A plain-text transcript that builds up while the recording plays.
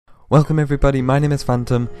Welcome everybody, my name is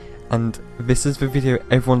Phantom, and this is the video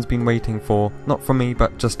everyone's been waiting for, not from me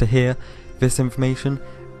but just to hear this information.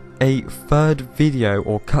 A third video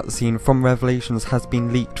or cutscene from Revelations has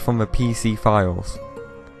been leaked from the PC files.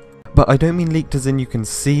 But I don't mean leaked as in you can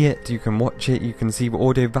see it, you can watch it, you can see the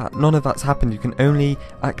audio, none of that's happened. You can only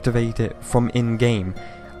activate it from in-game,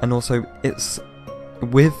 and also it's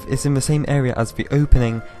in the same area as the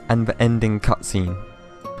opening and the ending cutscene.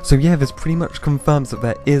 So yeah, this pretty much confirms that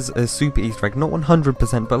there is a super Easter egg, not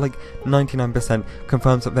 100% but like 99%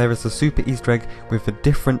 confirms that there is a super Easter egg with a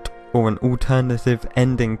different or an alternative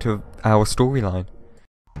ending to our storyline.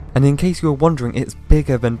 And in case you were wondering, it's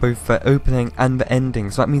bigger than both the opening and the ending,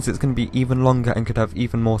 so that means it's going to be even longer and could have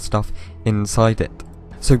even more stuff inside it.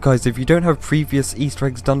 So guys, if you don't have previous Easter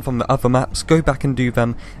eggs done from the other maps, go back and do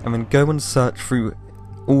them, and then go and search through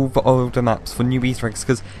all the older maps for new Easter eggs,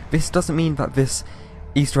 because this doesn't mean that this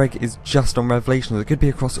Easter egg is just on Revelations. It could be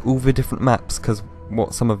across all the different maps, because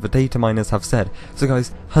what some of the data miners have said. So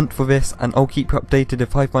guys, hunt for this, and I'll keep you updated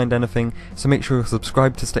if I find anything, so make sure you're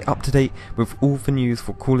subscribed to stay up to date with all the news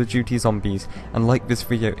for Call of Duty Zombies, and like this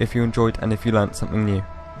video if you enjoyed and if you learnt something new.